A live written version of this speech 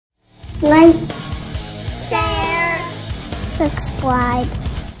Like, share, subscribe.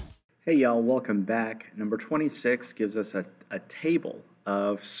 Hey y'all, welcome back. Number 26 gives us a table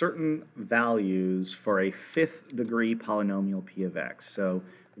of certain values for a fifth degree polynomial p of x. So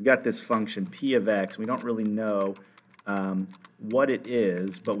we've got this function p of x. We don't really know what it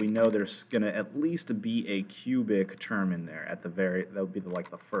is, but we know there's going to at least be a cubic term in there at the that would be like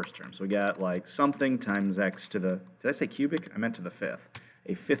the first term. So we got like something times x to the, did I say cubic? I meant to the fifth.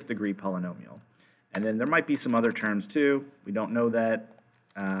 A fifth degree polynomial. And then there might be some other terms too. We don't know that,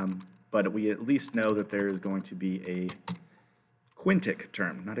 but we at least know that there is going to be a quintic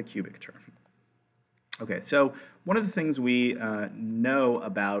term, not a cubic term. Okay, so one of the things we know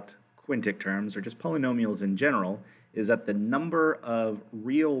about quintic terms, or just polynomials in general, is that the number of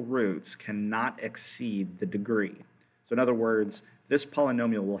real roots cannot exceed the degree. So in other words, this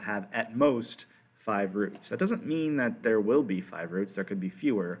polynomial will have at most 5 roots. That doesn't mean that there will be 5 roots. There could be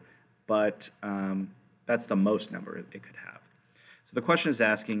fewer, but that's the most number it could have. So the question is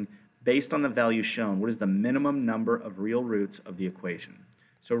asking, based on the value shown, what is the minimum number of real roots of the equation?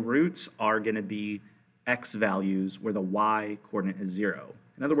 So roots are going to be x values where the y coordinate is 0.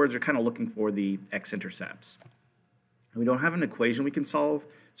 In other words, you're kind of looking for the x-intercepts. We don't have an equation we can solve,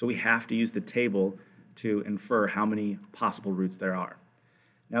 so we have to use the table to infer how many possible roots there are.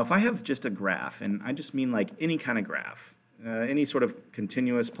 Now, if I have just a graph, and I just mean like any kind of graph, any sort of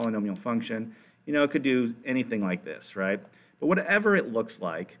continuous polynomial function, you know, it could do anything like this, right? But whatever it looks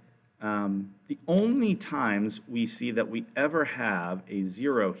like, the only times we see that we ever have a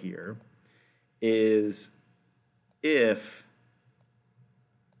 0 here is if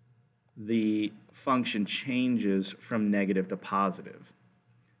the function changes from negative to positive.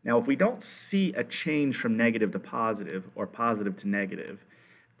 Now, if we don't see a change from negative to positive or positive to negative,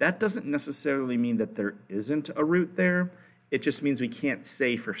 that doesn't necessarily mean that there isn't a root there. It just means we can't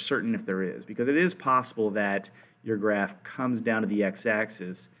say for certain if there is, because it is possible that your graph comes down to the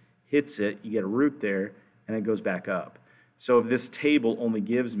x-axis, hits it, you get a root there, and it goes back up. So if this table only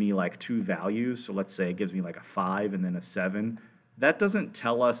gives me like 2 values, so let's say it gives me like a 5 and then a 7, that doesn't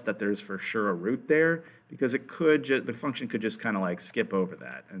tell us that there's for sure a root there, because it could the function could just kind of like skip over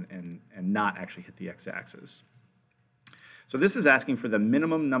that and not actually hit the x-axis. So this is asking for the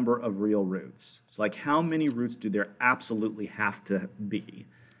minimum number of real roots. It's like how many roots do there absolutely have to be?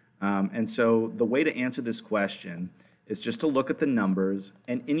 And so the way to answer this question is just to look at the numbers,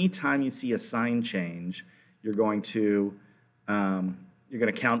 and anytime you see a sign change, you're going to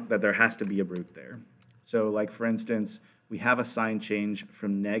count that there has to be a root there. So like for instance, we have a sign change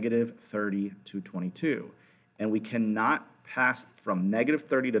from negative 30 to 22, and we cannot pass from negative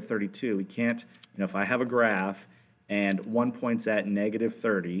 30 to 32. We can't, you know, if I have a graph and one point's at negative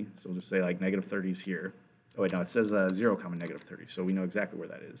 30, so we'll just say like negative 30 is here. Oh wait, no, it says 0, negative 30, so we know exactly where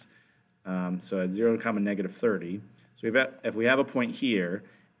that is. So at 0, negative 30, so if we have a point here,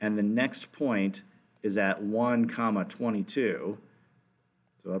 and the next point is at 1, 22,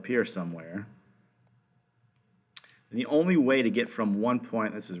 so up here somewhere, and the only way to get from one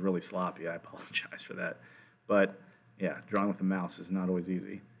point, this is really sloppy, I apologize for that, but yeah, drawing with a mouse is not always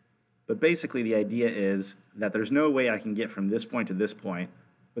easy. But basically the idea is that there's no way I can get from this point to this point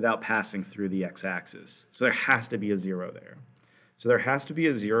without passing through the x-axis. So there has to be a 0 there. So there has to be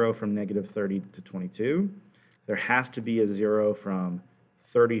a 0 from negative 30 to 22. There has to be a 0 from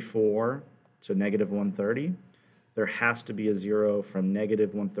 34 to negative 130. There has to be a 0 from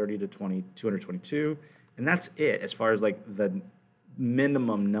negative 130 to 222. And that's it as far as like the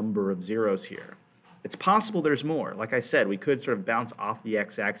minimum number of zeros here. It's possible there's more. Like I said, we could sort of bounce off the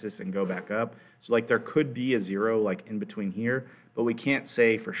x-axis and go back up. So like there could be a 0 like in between here, but we can't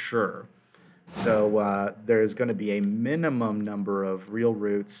say for sure. So there's going to be a minimum number of real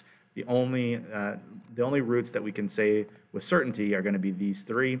roots. The only roots that we can say with certainty are going to be these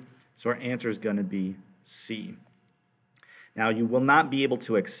 3. So our answer is going to be C. Now you will not be able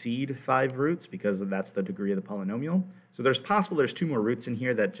to exceed 5 roots because that's the degree of the polynomial. So there's 2 more roots in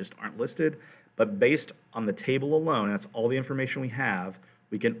here that just aren't listed, but based on the table alone, that's all the information we have,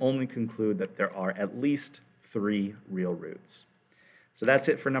 we can only conclude that there are at least 3 real roots. So that's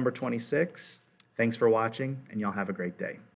it for number 26. Thanks for watching, and y'all have a great day.